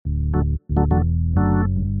Hello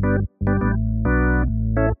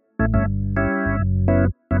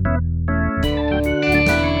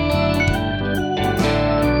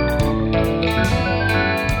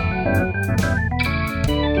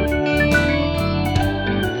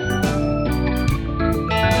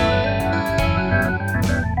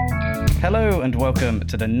and welcome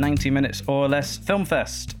to the 90 Minutes or Less Film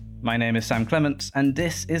Fest. My name is Sam Clements, and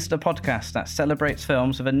this is the podcast that celebrates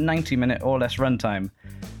films with a 90-minute or less runtime.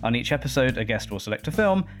 On each episode, a guest will select a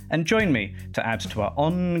film and join me to add to our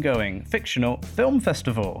ongoing fictional film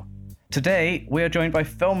festival. Today, we are joined by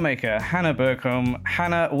filmmaker Hannah Bergholm.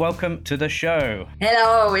 Hannah, welcome to the show.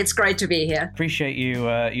 Hello, it's great to be here. Appreciate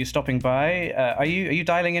you stopping by. Are you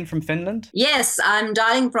dialing in from Finland? Yes, I'm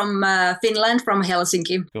dialing from Finland, from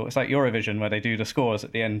Helsinki. Cool. It's like Eurovision where they do the scores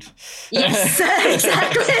at the end. Yes,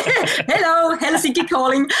 exactly. Hello, Helsinki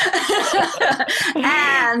calling.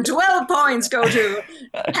 And 12 points go to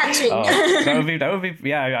Hatching. That would be.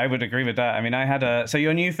 Yeah, I would agree with that. I mean, so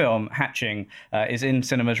your new film Hatching is in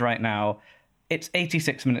cinemas right now. It's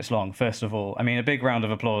 86 minutes long, first of all. I mean, a big round of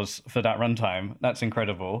applause for that runtime. That's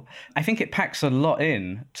incredible. I think it packs a lot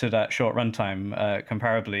in to that short runtime,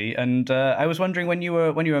 comparably. And I was wondering, when you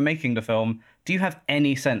were making the film, do you have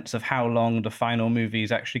any sense of how long the final movie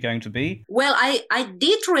is actually going to be? Well, I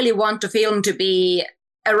did really want the film to be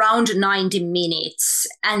around 90 minutes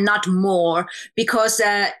and not more, because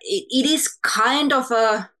it is kind of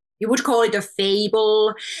you would call it a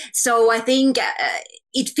fable. So I think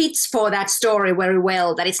it fits for that story very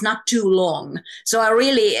well, that it's not too long. So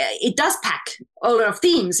it does pack a lot of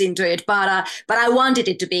themes into it, but I wanted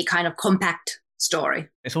it to be kind of compact story.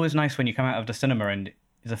 It's always nice when you come out of the cinema and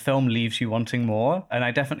the film leaves you wanting more, and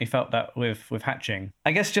I definitely felt that with Hatching.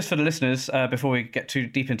 I guess just for the listeners, before we get too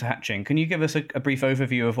deep into Hatching, can you give us a brief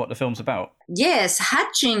overview of what the film's about? Yes,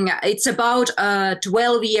 Hatching, it's about a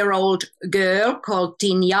 12-year-old girl called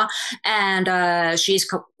Tinja, and she's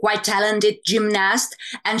quite talented gymnast,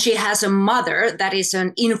 and she has a mother that is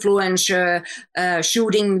an influencer,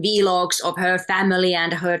 shooting vlogs of her family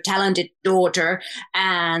and her talented daughter,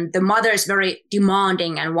 and the mother is very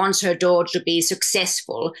demanding and wants her daughter to be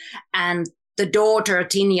successful, and the daughter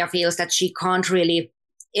Tinja feels that she can't really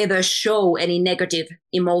ever show any negative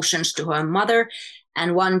emotions to her mother,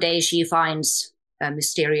 and one day she finds a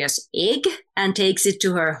mysterious egg and takes it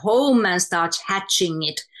to her home and starts hatching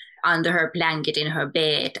it under her blanket in her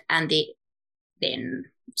bed, and then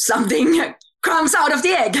something comes out of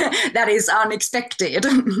the egg that is unexpected.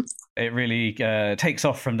 It really takes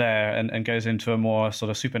off from there and goes into a more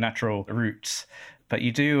sort of supernatural route. But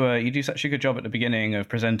you do such a good job at the beginning of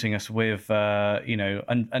presenting us with not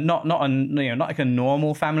like a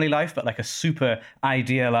normal family life, but like a super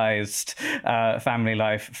idealized family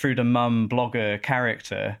life through the mum blogger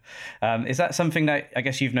character. Is that something that I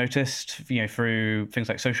guess you've noticed, through things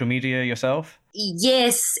like social media yourself?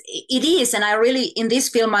 Yes, it is, and in this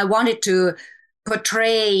film I wanted to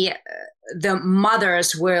portray the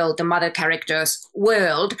mother's world, the mother character's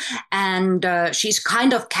world, and she's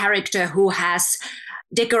kind of character who has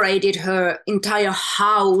decorated her entire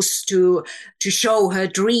house to show her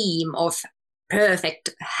dream of perfect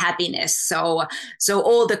happiness. So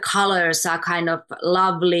all the colors are kind of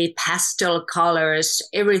lovely pastel colors.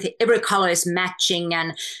 Every color is matching,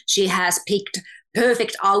 and she has picked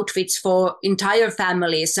perfect outfits for entire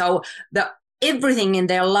family. So everything in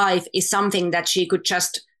their life is something that she could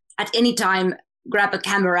just at any time grab a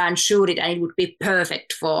camera and shoot it, and it would be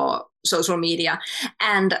perfect for social media.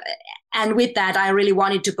 And with that, I really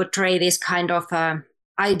wanted to portray this kind of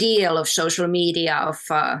ideal of social media, of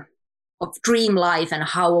dream life, and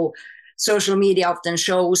how social media often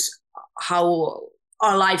shows how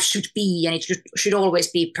our life should be, and it should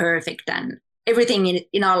always be perfect, and everything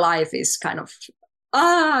in our life is kind of,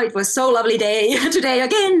 it was so lovely day today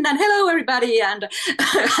again, and hello everybody, and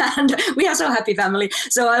we are so happy family.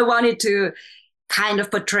 So I wanted to kind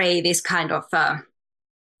of portray this kind of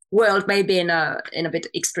world, maybe in a bit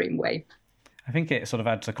extreme way. I think it sort of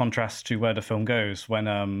adds a contrast to where the film goes when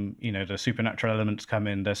the supernatural elements come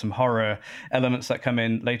in. There's some horror elements that come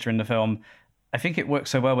in later in the film. I think it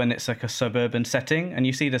works so well when it's like a suburban setting, and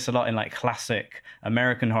you see this a lot in like classic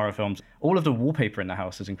American horror films. All of the wallpaper in the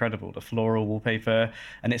house is incredible, the floral wallpaper,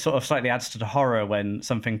 and it sort of slightly adds to the horror when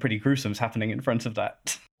something pretty gruesome is happening in front of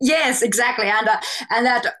that. Yes, exactly. And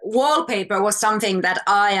that wallpaper was something that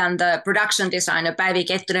I and the production designer, Päivi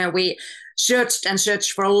Kettunen, we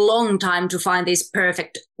searched for a long time to find these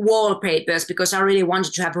perfect wallpapers, because I really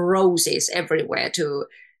wanted to have roses everywhere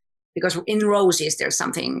because in roses there's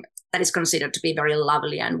something that is considered to be very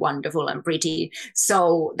lovely and wonderful and pretty.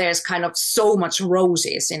 So there's kind of so much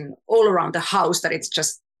roses all around the house that it's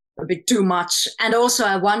just a bit too much. And also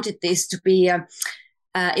I wanted this to be,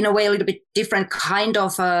 in a way, a little bit different kind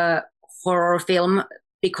of a horror film,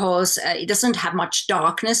 because it doesn't have much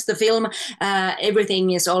darkness, the film.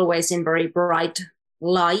 Everything is always in very bright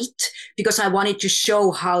light, because I wanted to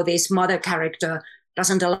show how this mother character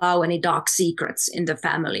doesn't allow any dark secrets in the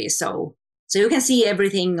family. So you can see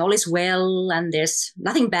everything, all is well, and there's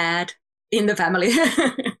nothing bad in the family.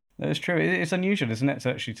 That's true. It's unusual, isn't it,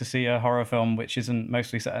 actually, to see a horror film which isn't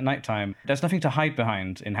mostly set at nighttime. There's nothing to hide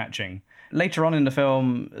behind in Hatching. Later on in the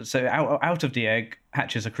film, so out of the egg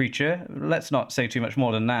hatches a creature. Let's not say too much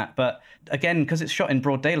more than that. But again, because it's shot in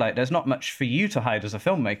broad daylight, there's not much for you to hide as a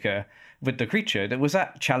filmmaker with the creature. Was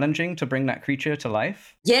that challenging to bring that creature to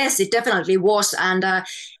life? Yes, it definitely was. And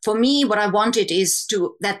for me, what I wanted is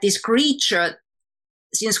that this creature,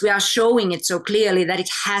 since we are showing it so clearly, that it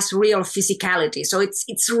has real physicality. So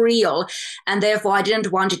it's real. And therefore, I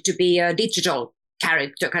didn't want it to be a digital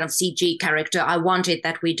character, kind of CG character. I wanted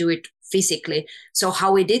that we do it physically. So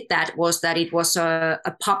how we did that was that it was a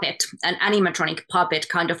puppet, an animatronic puppet,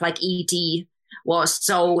 kind of like E.T. was.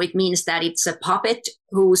 So it means that it's a puppet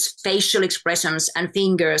whose facial expressions and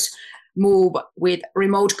fingers move with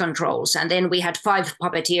remote controls. And then we had 5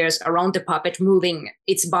 puppeteers around the puppet moving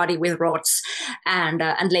its body with rods. And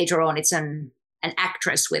later on, it's an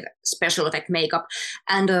actress with special effect makeup.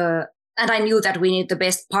 And I knew that we need the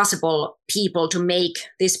best possible people to make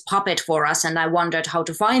this puppet for us. And I wondered how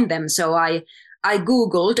to find them. So I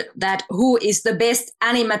Googled that who is the best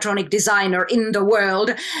animatronic designer in the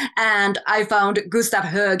world. And I found Gustav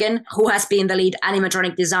Högen, who has been the lead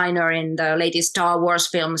animatronic designer in the latest Star Wars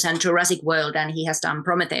films and Jurassic World. And he has done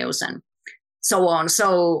Prometheus and so on.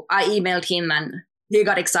 So I emailed him and he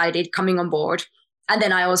got excited coming on board. And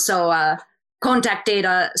then I also contacted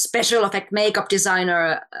a special effect makeup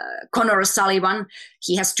designer, Connor Sullivan.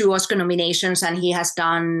 He has 2 Oscar nominations and he has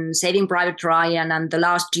done Saving Private Ryan and The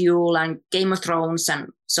Last Duel and Game of Thrones and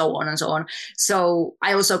so on and so on. So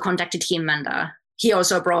I also contacted him, and he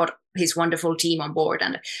also brought his wonderful team on board,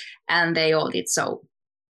 and they all did so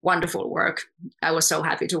wonderful work. I was so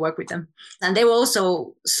happy to work with them. And they were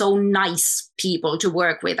also so nice people to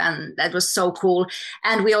work with, and that was so cool.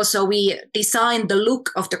 And we designed the look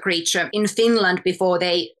of the creature in Finland before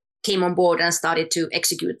they came on board and started to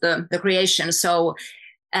execute the creation. So,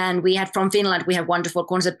 and from Finland, we have wonderful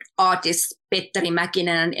concept artists, Petteri Mäkinen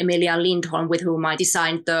and Emilia Lindholm, with whom I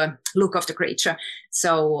designed the look of the creature.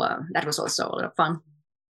 So that was also a lot of fun.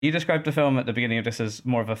 You described the film at the beginning of this as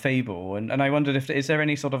more of a fable, and I wondered is there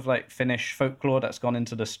any sort of like Finnish folklore that's gone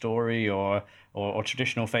into the story or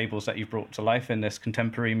traditional fables that you've brought to life in this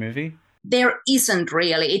contemporary movie? There isn't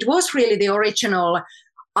really. It was really the original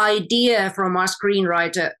idea from our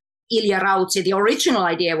screenwriter, Ilja Rautsi. The original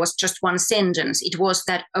idea was just one sentence. It was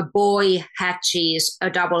that a boy hatches a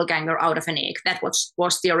doppelganger out of an egg. That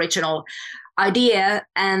was the original idea.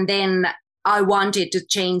 And then I wanted to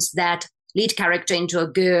change that lead character into a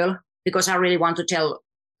girl, because I really want to tell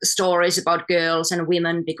stories about girls and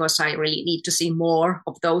women, because I really need to see more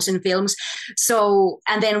of those in films. So,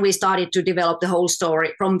 and then we started to develop the whole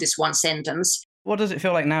story from this one sentence. What does it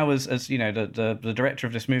feel like now as you know, the director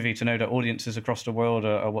of this movie, to know that audiences across the world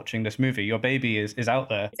are watching this movie? Your baby is out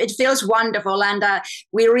there. It feels wonderful, and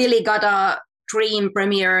we really got a dream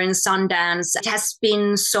premiere in Sundance. It has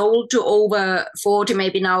been sold to over 40,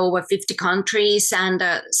 maybe now over 50 countries. And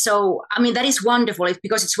so, I mean, that is wonderful,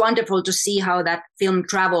 because it's wonderful to see how that film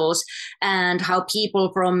travels and how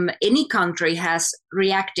people from any country has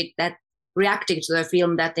reacted to the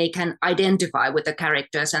film, that they can identify with the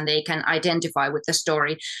characters and they can identify with the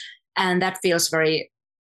story. And that feels very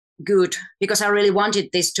good, because I really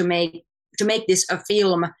wanted this to make this a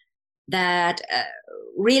film that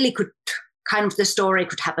really could, kind of the story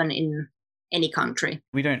could happen in any country.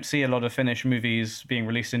 We don't see a lot of Finnish movies being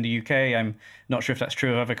released in the UK. I'm not sure if that's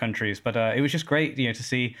true of other countries, but it was just great, to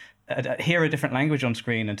see, hear a different language on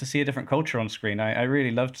screen and to see a different culture on screen. I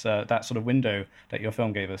really loved that sort of window that your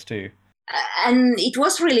film gave us too. And it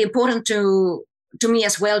was really important to me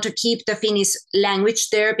as well to keep the Finnish language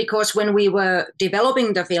there, because when we were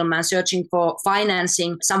developing the film and searching for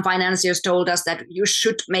financing, some financiers told us that you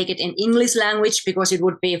should make it in English language because it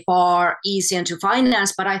would be far easier to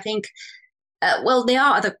finance. But I think, there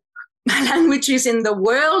are other languages in the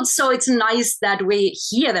world, so it's nice that we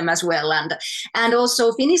hear them as well. And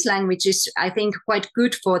also Finnish language is, I think, quite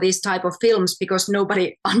good for this type of films, because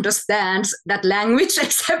nobody understands that language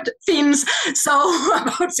except Finns. So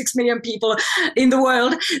about 6 million people in the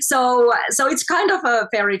world. So it's kind of a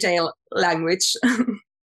fairy tale language.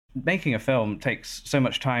 Making a film takes so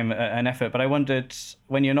much time and effort, but I wondered,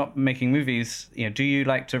 when you're not making movies, do you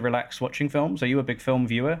like to relax watching films? Are you a big film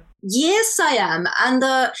viewer? Yes, I am, and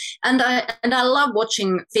I love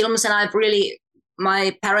watching films, and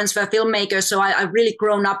my parents were filmmakers, so I've really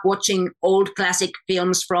grown up watching old classic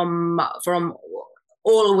films from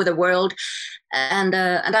all over the world, and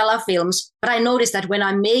I love films. But I noticed that when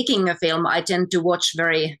I'm making a film, I tend to watch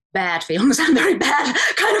very bad films and very bad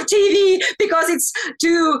kind of TV because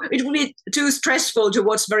it will be too stressful to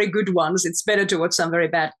watch very good ones. It's better to watch some very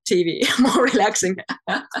bad TV, more relaxing.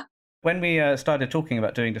 When we started talking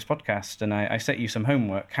about doing this podcast and I set you some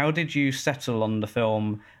homework, how did you settle on the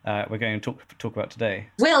film we're going to talk about today?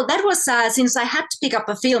 Well, that was since I had to pick up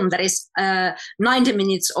a film that is 90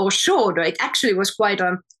 minutes or shorter. It actually was quite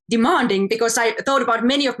demanding because I thought about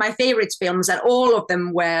many of my favorite films and all of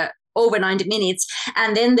them were over 90 minutes.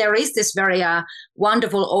 And then there is this very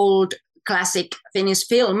wonderful old classic Finnish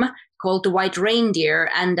film called The White Reindeer.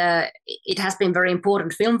 And it has been a very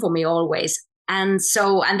important film for me always. And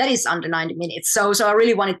that is under 90 minutes. So I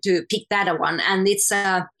really wanted to pick that one. And it's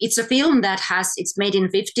a film it's made in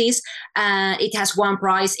the 50s. It has won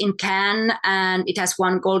prize in Cannes and it has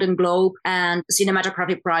won Golden Globe and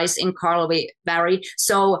cinematography prize in Karlovy Vary.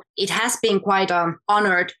 So it has been quite an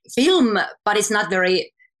honored film, but it's not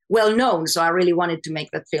very well known. So I really wanted to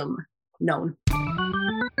make that film known.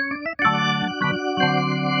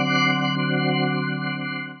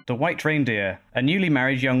 The White Reindeer. A newly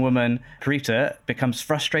married young woman, Perita, becomes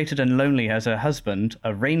frustrated and lonely as her husband,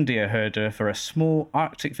 a reindeer herder for a small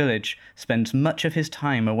Arctic village, spends much of his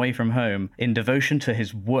time away from home in devotion to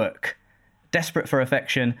his work. Desperate for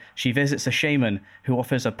affection, she visits a shaman who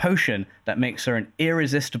offers a potion that makes her an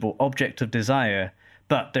irresistible object of desire.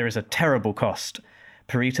 But there is a terrible cost.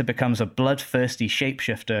 Perita becomes a bloodthirsty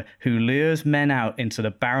shapeshifter who lures men out into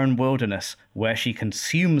the barren wilderness where she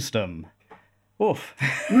consumes them. Oof.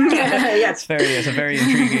 Yes. It's a very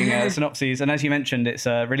intriguing synopsis. And as you mentioned, it's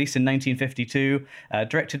released in 1952,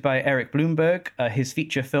 directed by Eric Bloomberg, his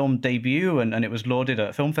feature film debut, and it was lauded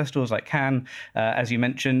at film festivals like Cannes, as you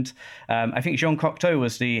mentioned. I think Jean Cocteau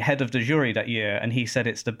was the head of the jury that year, and he said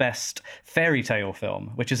it's the best fairy tale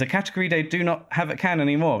film, which is a category they do not have at Cannes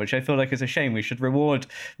anymore, which I feel like is a shame. We should reward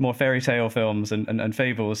more fairy tale films and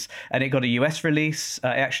fables. And it got a US release. It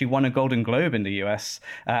actually won a Golden Globe in the US,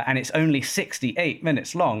 and it's only 68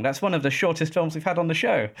 minutes long. That's one of the shortest films we've had on the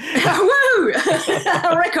show. Woo!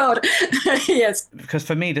 A record. Yes. Because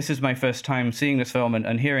for me, this is my first time seeing this film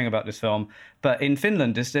and hearing about this film. But in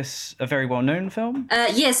Finland, is this a very well-known film?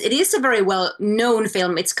 Yes, it is a very well-known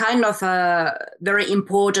film. It's kind of a very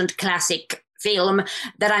important classic film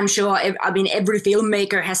that I'm sure, every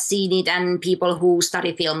filmmaker has seen it, and people who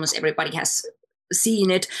study films, everybody has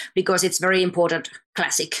seen it because it's very important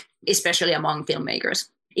classic, especially among filmmakers.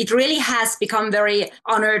 It really has become very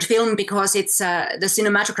honored film because it's the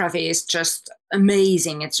cinematography is just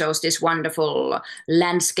amazing. It shows this wonderful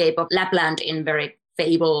landscape of Lapland in very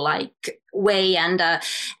fable-like way, and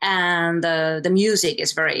the music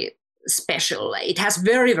is very special. It has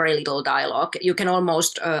very, very little dialogue. You can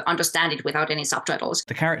almost understand it without any subtitles.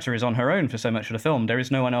 The character is on her own for so much of the film. There is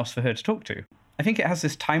no one else for her to talk to. I think it has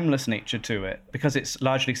this timeless nature to it because it's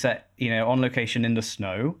largely set, on location in the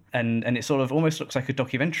snow, and it sort of almost looks like a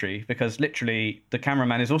documentary because literally the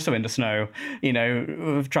cameraman is also in the snow,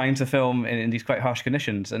 trying to film in these quite harsh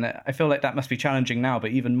conditions. And I feel like that must be challenging now, but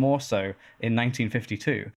even more so in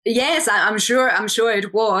 1952. Yes, I'm sure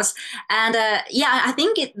it was. And I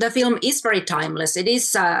think the film is very timeless. It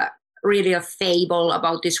is really a fable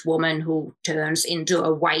about this woman who turns into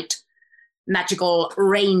a white magical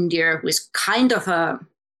reindeer who is kind of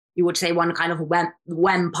you would say one kind of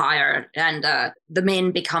vampire, and the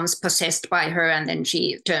man becomes possessed by her and then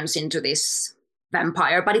she turns into this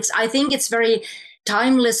vampire. But I think it's very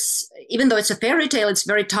timeless, even though it's a fairy tale, it's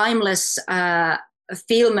very timeless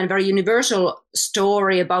film and very universal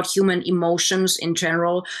story about human emotions in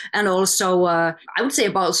general, and also I would say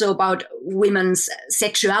about women's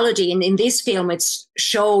sexuality. In this film, it's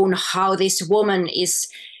shown how this woman is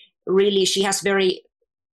really, she has very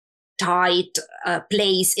tight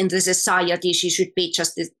place in the society. She should be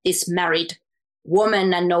just this married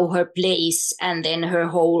woman and know her place, and then her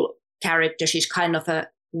whole character, she's kind of a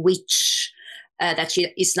witch. That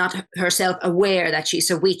she is not herself aware that she's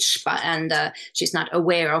a witch, and she's not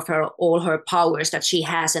aware of all her powers that she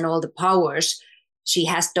has, and all the powers she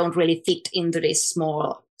has don't really fit into this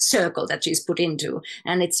small circle that she's put into.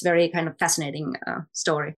 And it's very kind of fascinating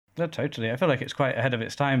story. No, totally. I feel like it's quite ahead of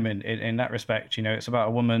its time in that respect. It's about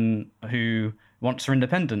a woman who wants her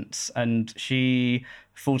independence, and she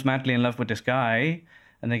falls madly in love with this guy.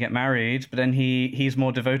 and they get married, but then he's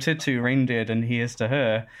more devoted to reindeer than he is to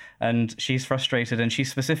her, and she's frustrated, and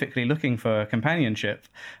she's specifically looking for companionship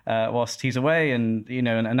whilst he's away, and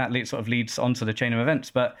and that sort of leads onto the chain of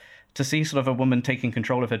events. But to see sort of a woman taking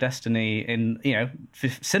control of her destiny in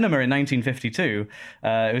cinema in 1952,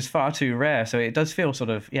 it was far too rare. So it does feel sort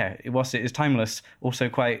of it is timeless, also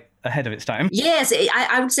quite ahead of its time. Yes,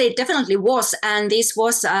 I would say it definitely was. And this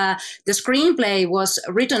was the screenplay was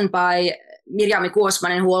written by Mirjami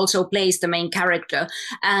Kuosmanen, who also plays the main character.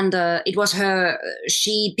 And it was her,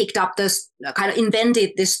 she picked up this, kind of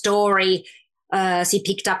invented this story. She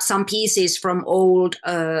picked up some pieces from old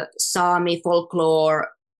Sami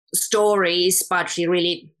folklore stories, but she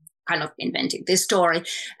really kind of invented this story.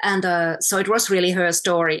 And so it was really her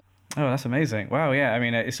story. Oh, that's amazing! Wow, yeah. I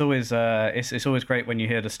mean, it's always it's always great when you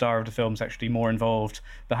hear the star of the film's actually more involved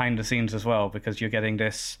behind the scenes as well, because you're getting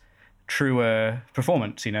this truer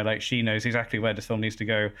performance. Like she knows exactly where this film needs to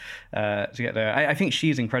go to get there. I think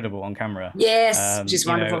she's incredible on camera. Yes, she's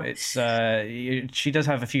wonderful. She does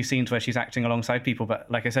have a few scenes where she's acting alongside people, but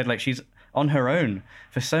like I said, like she's on her own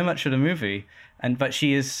for so much of the movie, but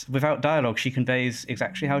she is without dialogue. She conveys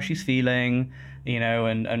exactly how she's feeling.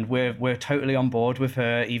 And we're totally on board with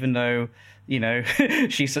her, even though,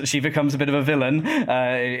 she becomes a bit of a villain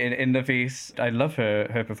in the piece. I love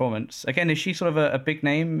her performance. Again, is she sort of a big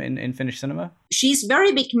name in Finnish cinema? She's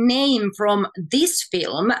very big name from this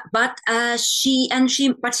film, but she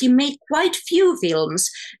made quite few films,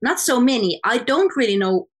 not so many. I don't really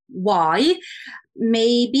know why.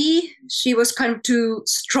 Maybe she was kind of too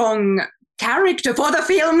strong character for the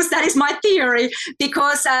films. That is my theory,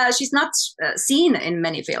 because she's not seen in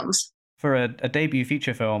many films. For a debut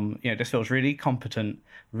feature film, this feels really competent,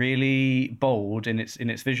 really bold in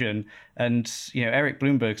its vision, and Eric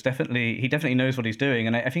Bloomberg's definitely knows what he's doing,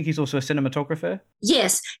 and I think he's also a cinematographer.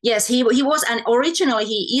 Yes, he was, and originally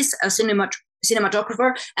he is a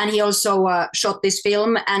cinematographer, and he also shot this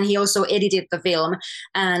film, and he also edited the film,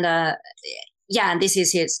 and and this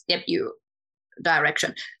is his debut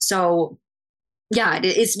direction. So yeah,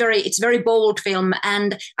 it's very bold film,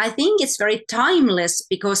 and I think it's very timeless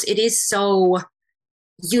because it is so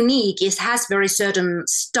unique. It has very certain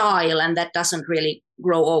style, and that doesn't really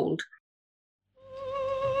grow old.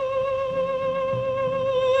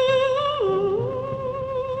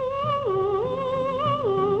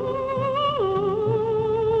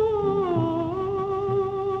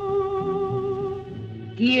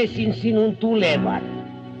 Tiesin sinun tulevan.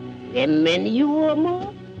 Emmen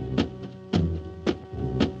juomaa.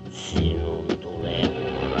 Sinun tulee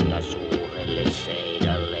uhrata suurelle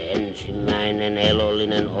seidalle ensimmäinen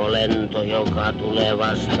elollinen olento, joka tulee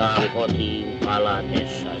vastaan kotiin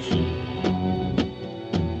palatessasi.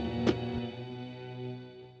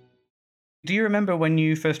 Do you remember when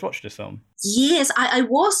you first watched this film? Yes, I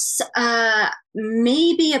was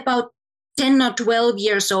maybe about 10 or 12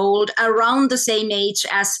 years old, around the same age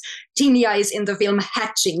as Tinja is in the film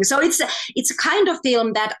Hatching. So it's a kind of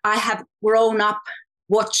film that I have grown up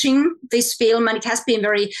watching this film, and it has been a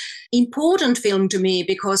very important film to me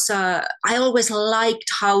because I always liked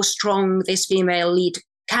how strong this female lead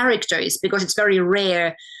character is, because it's very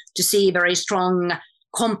rare to see very strong,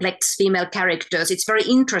 complex female characters. It's very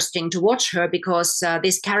interesting to watch her because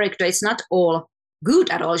this character is not all good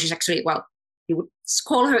at all. She's actually, well, you would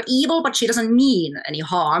call her evil, but she doesn't mean any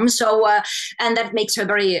harm. So, and that makes her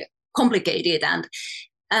very complicated,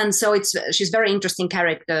 and so she's a very interesting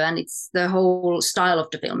character, and it's the whole style of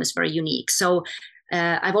the film is very unique. So,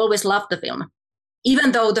 I've always loved the film,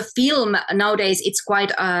 even though the film nowadays it's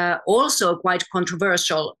quite also quite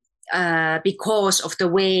controversial because of the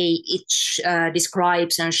way it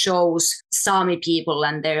describes and shows Sami people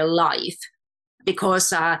and their life. Because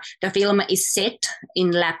the film is set in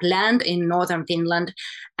Lapland, in northern Finland,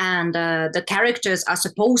 and the characters are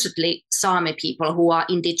supposedly Sami people who are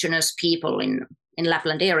indigenous people in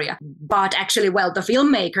Lapland area. But actually, well, the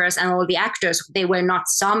filmmakers and all the actors, they were not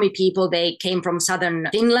Sami people. They came from southern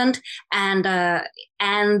Finland, and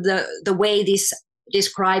the way this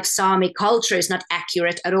describes Sami culture is not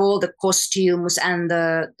accurate at all. The costumes and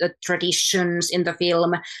the traditions in the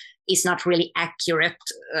film is not really accurate,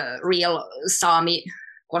 real Sami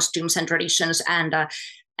costumes and traditions. And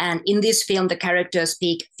in this film, the characters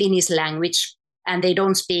speak Finnish language, and they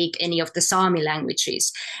don't speak any of the Sami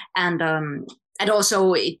languages. And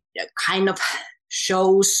also it kind of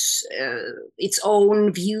shows its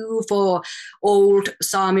own view for old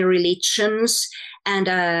Sami religions. And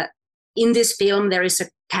in this film, there is a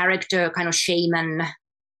character, kind of shaman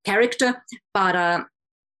character, but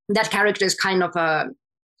that character is kind of a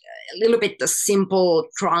little bit the simple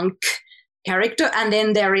drunk character. And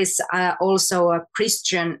then there is also a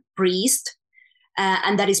Christian priest,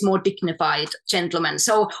 and that is more dignified gentleman.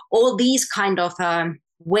 So all these kind of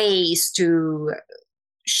ways to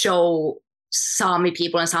show Sami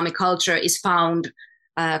people and Sami culture is found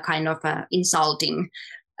kind of insulting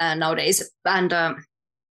nowadays. And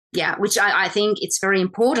which I think it's very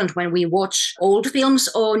important when we watch old films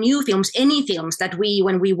or new films, any films, that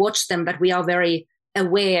when we watch them, that we are very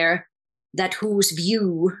aware that whose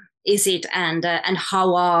view is it, and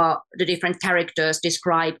how are the different characters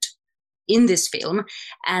described in this film,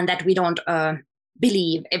 and that we don't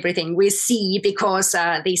believe everything we see, because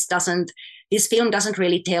this film doesn't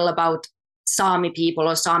really tell about Sami people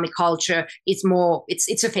or Sami culture. It's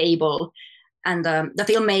a fable. And the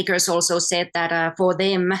filmmakers also said that for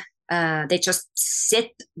them, they just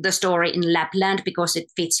set the story in Lapland because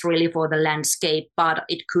it fits really for the landscape, but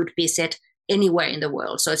it could be set anywhere in the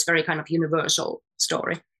world. So it's very kind of universal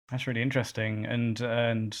story. That's really interesting, and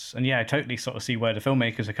yeah, I totally sort of see where the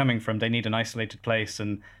filmmakers are coming from. They need an isolated place,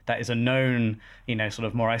 and that is a known, sort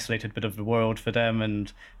of more isolated bit of the world for them,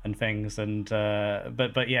 and things. And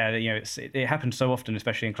but yeah, it happens so often,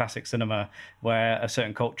 especially in classic cinema, where a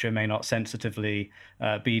certain culture may not sensitively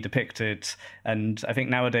be depicted. And I think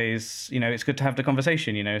nowadays, it's good to have the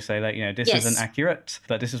conversation. Say that this Yes. isn't accurate,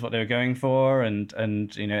 but this is what they were going for, and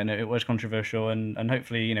it was controversial, and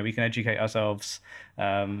hopefully we can educate ourselves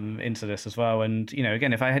into this as well. And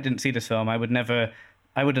again, if I didn't see this film, I would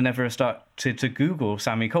have never started to Google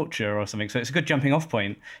Sami culture or something. So it's a good jumping off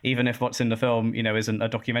point, even if what's in the film isn't a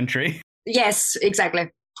documentary. Yes, exactly.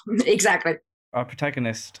 Exactly. Our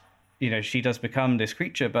protagonist, she does become this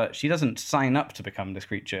creature, but she doesn't sign up to become this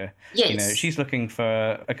creature. Yes. She's looking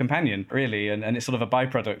for a companion, really, and it's sort of a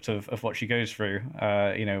byproduct of what she goes through,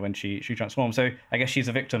 when she transforms. So I guess she's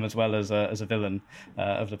a victim as well as a villain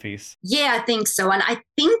of the piece. Yeah, I think so. And I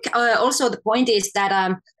think also the point is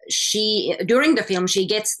that she, during the film, she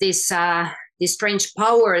gets these strange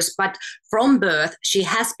powers, but from birth, she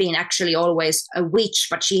has been actually always a witch,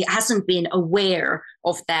 but she hasn't been aware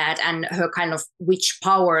of that, and her kind of witch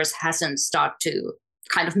powers hasn't started to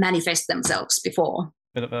kind of manifest themselves before.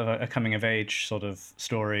 Bit of a coming of age sort of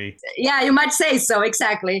story. Yeah, you might say so,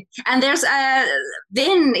 exactly. And there's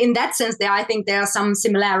then in that sense, I think there are some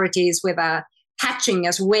similarities with Hatching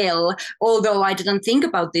as well, although I didn't think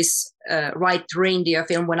about this White Reindeer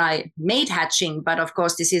film when I made Hatching, but of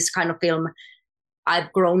course this is kind of film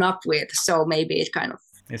I've grown up with, so maybe it kind of...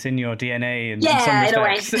 It's in your DNA in Yeah, some in a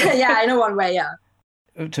way. respects. Yeah, in one way, yeah.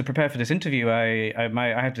 To prepare for this interview, I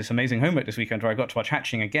had this amazing homework this weekend where I got to watch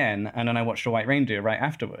Hatching again, and then I watched The White Reindeer right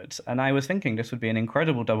afterwards. And I was thinking this would be an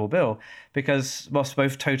incredible double bill because, whilst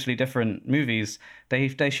both totally different movies, they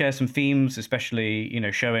share some themes, especially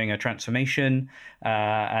showing a transformation,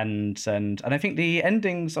 and I think the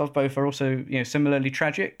endings of both are also similarly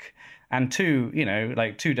tragic. And two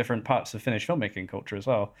different parts of Finnish filmmaking culture as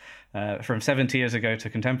well, from 70 years ago to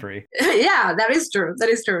contemporary. Yeah, that is true. That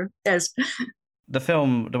is true. Yes. The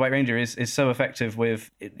film, The White Reindeer, is so effective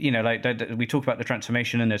with, we talk about the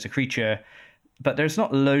transformation and there's a creature, but there's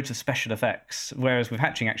not loads of special effects. Whereas with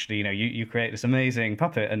Hatching, actually, you create this amazing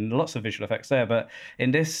puppet and lots of visual effects there. But in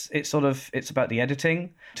this, it's about the editing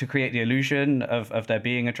to create the illusion of there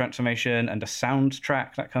being a transformation, and the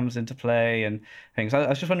soundtrack that comes into play and things. I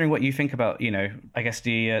was just wondering what you think about, I guess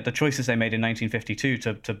the choices they made in 1952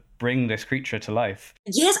 to bring this creature to life.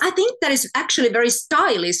 Yes, I think that is actually very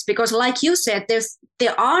stylish because, like you said,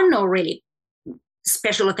 there are no really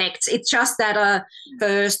special effects. It's just that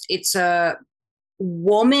first it's a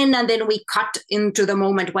woman, and then we cut into the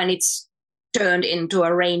moment when it's turned into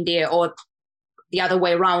a reindeer, or the other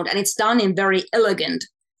way around, and it's done in very elegant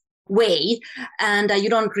way, and you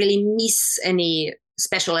don't really miss any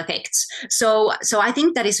special effects. So I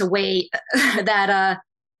think that is a way that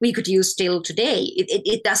we could use still today.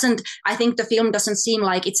 It doesn't. I think the film doesn't seem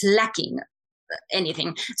like it's lacking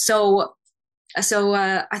anything. So I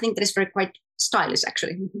think that is very quite stylish,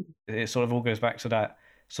 actually. It sort of all goes back to that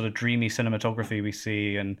sort of dreamy cinematography we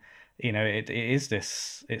see, and it is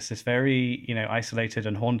this very isolated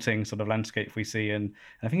and haunting sort of landscape we see, and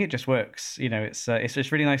I think it just works. It's just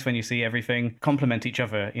really nice when you see everything complement each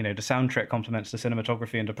other. The soundtrack complements the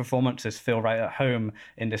cinematography, and the performances feel right at home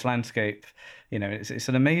in this landscape. It's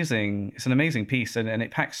an amazing piece, and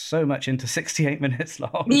it packs so much into 68 minutes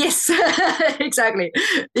long. Yes. Exactly.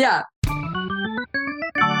 Yeah.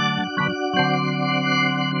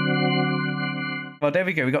 Well, there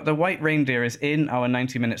we go. We got The White Reindeer is in our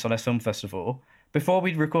 90 Minutes or Less Film Festival. Before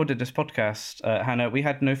we recorded this podcast, Hannah, we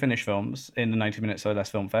had no finished films in the 90 Minutes or Less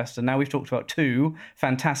Film Fest, and now we've talked about 2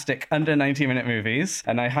 fantastic under 90-minute movies,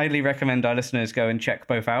 and I highly recommend our listeners go and check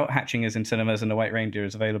both out. Hatching is in cinemas and The White Reindeer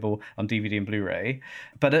is available on DVD and Blu-ray.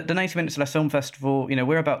 But at the 90 Minutes or Less Film Festival,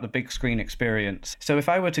 we're about the big screen experience. So if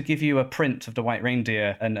I were to give you a print of The White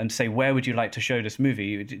Reindeer and say, where would you like to show this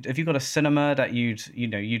movie? Have you got a cinema that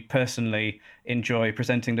you'd personally enjoy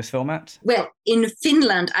presenting this film at? Well, in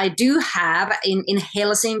Finland, I do have in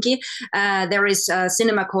Helsinki. There is a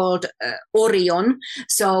cinema called Orion.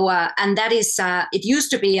 So, and that is it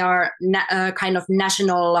used to be our kind of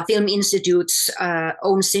National Film Institute's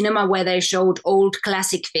own cinema where they showed old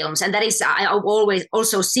classic films, and that is I've always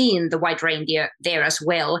also seen The White Reindeer there as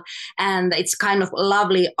well, and it's kind of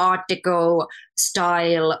lovely Art Deco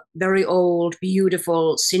style, very old,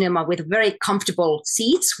 beautiful cinema with very comfortable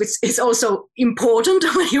seats, which is also important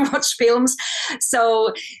when you watch films.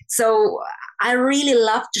 So I really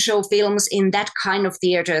love to show films in that kind of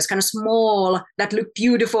theaters, kind of small, that look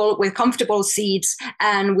beautiful with comfortable seats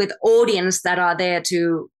and with audience that are there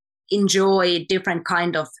to enjoy different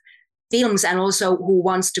kind of films and also who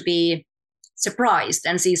wants to be surprised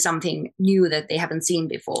and see something new that they haven't seen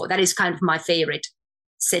before. That is kind of my favorite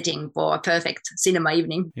setting for a perfect cinema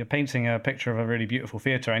evening. You're painting a picture of a really beautiful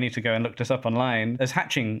theatre. I need to go and look this up online. Has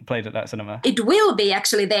Hatching played at that cinema? It will be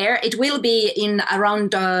actually there. It will be in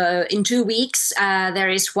around in 2 weeks. There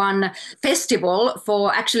is one festival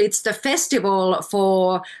for, actually it's the festival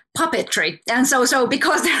for puppetry. And so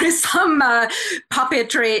because there is some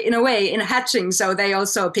puppetry in a way in Hatching, so they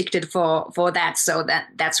also picked it for that. So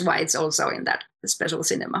that's why it's also in that special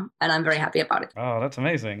cinema, and I'm very happy about it. Oh, that's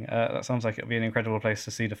amazing. That sounds like it'll be an incredible place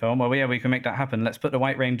to see the film. Well, yeah, we can make that happen. Let's put The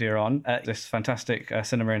White Reindeer on at this fantastic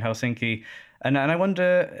cinema in Helsinki. And I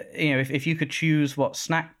wonder, if you could choose what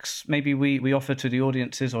snacks maybe we offer to the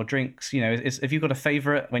audiences or drinks, have you got a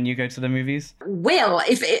favorite when you go to the movies? Well,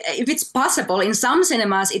 if it's possible, in some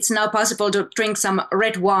cinemas, it's now possible to drink some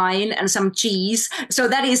red wine and some cheese. So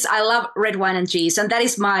that is, I love red wine and cheese. And that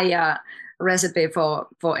is my recipe for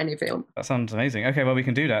any film. That sounds amazing. Okay, well, we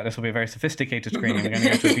can do that. This will be a very sophisticated screening. We're going to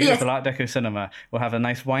go to a beautiful Art Deco cinema. We'll have a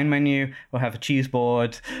nice wine menu, we'll have a cheese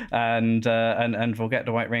board, and we'll get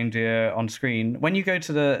The White Reindeer on screen. When you go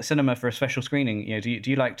to the cinema for a special screening, do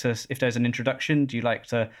you like to, if there's an introduction, do you like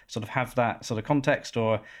to sort of have that sort of context,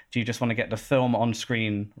 or do you just want to get the film on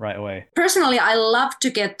screen right away? Personally, I love to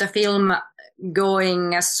get the film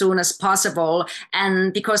going as soon as possible,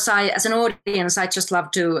 and because as an audience, I just love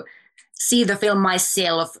to see the film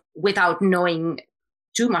myself without knowing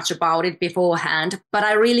too much about it beforehand. But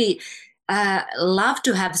I really love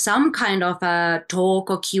to have some kind of a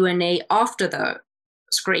talk or Q&A after the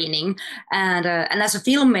screening. And as a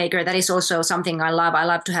filmmaker, that is also something I love. I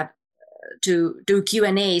love to have to do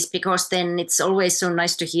Q&As, because then it's always so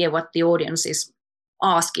nice to hear what the audience is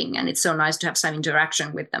asking, and it's so nice to have some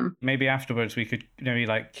interaction with them. Maybe afterwards we could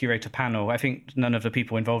curate a panel. I think none of the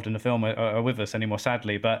people involved in the film are with us anymore,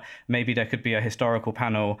 sadly, but maybe there could be a historical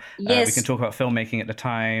panel. Yes. We can talk about filmmaking at the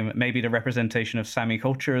time. Maybe the representation of Sami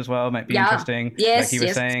culture as well might be interesting, yes, like he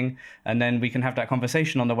was saying, and then we can have that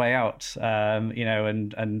conversation on the way out,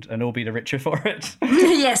 and all be the richer for it.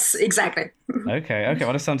 Yes, exactly. Okay,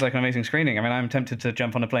 well, this sounds like an amazing screening. I mean, I'm tempted to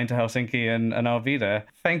jump on a plane to Helsinki and I'll be there.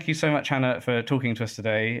 Thank you so much, Hannah, for talking to us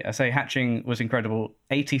today. I say Hatching was incredible,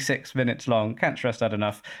 86 minutes long, can't stress that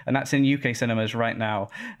enough, and that's in UK cinemas right now,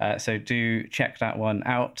 so do check that one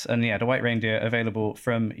out. And yeah, The White Reindeer available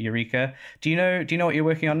from Eureka. Do you know what you're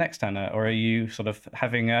working on next, Hannah, or are you sort of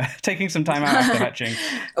having taking some time out after Hatching?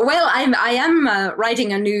 Well, I am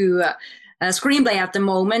writing a new screenplay at the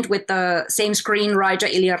moment with the same screenwriter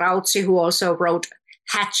Ilja Rautsi, who also wrote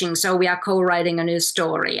Hatching. So we are co-writing a new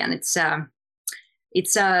story, and it's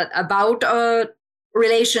about a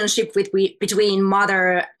relationship between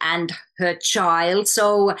mother and her child.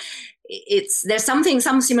 So there's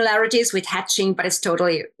some similarities with Hatching, but it's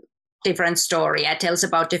totally different story. It tells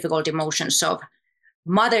about difficult emotions of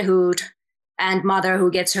motherhood, and mother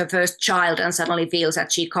who gets her first child and suddenly feels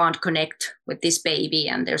that she can't connect with this baby,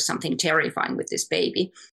 and there's something terrifying with this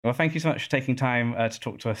baby. Well, thank you so much for taking time to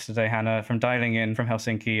talk to us today, Hannah, from dialing in from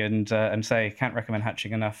Helsinki, and say, can't recommend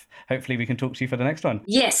Hatching enough. Hopefully we can talk to you for the next one.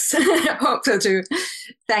 Yes, hope so too.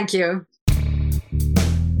 Thank you.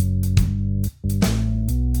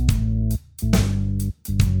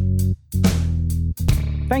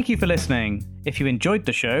 Thank you for listening. If you enjoyed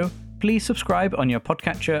the show, please subscribe on your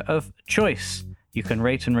podcatcher of choice. You can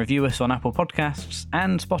rate and review us on Apple Podcasts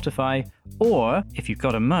and Spotify, or, if you've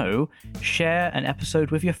got a mo, share an episode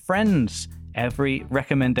with your friends. Every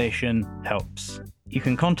recommendation helps. You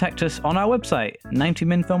can contact us on our website,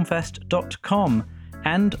 90minfilmfest.com,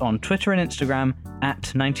 and on Twitter and Instagram at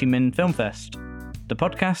 90minfilmfest. The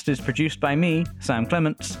podcast is produced by me, Sam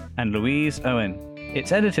Clements, and Louise Owen.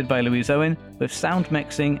 It's edited by Louise Owen, with sound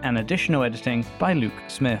mixing and additional editing by Luke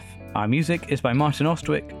Smith. Our music is by Martin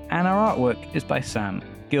Ostwick, and our artwork is by Sam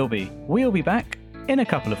Gilby. We'll be back in a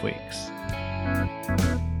couple of weeks.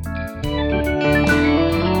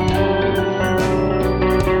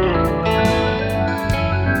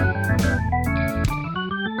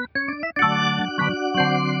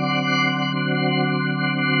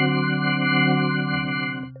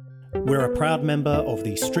 We're a proud member of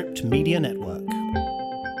the Stripped Media Network.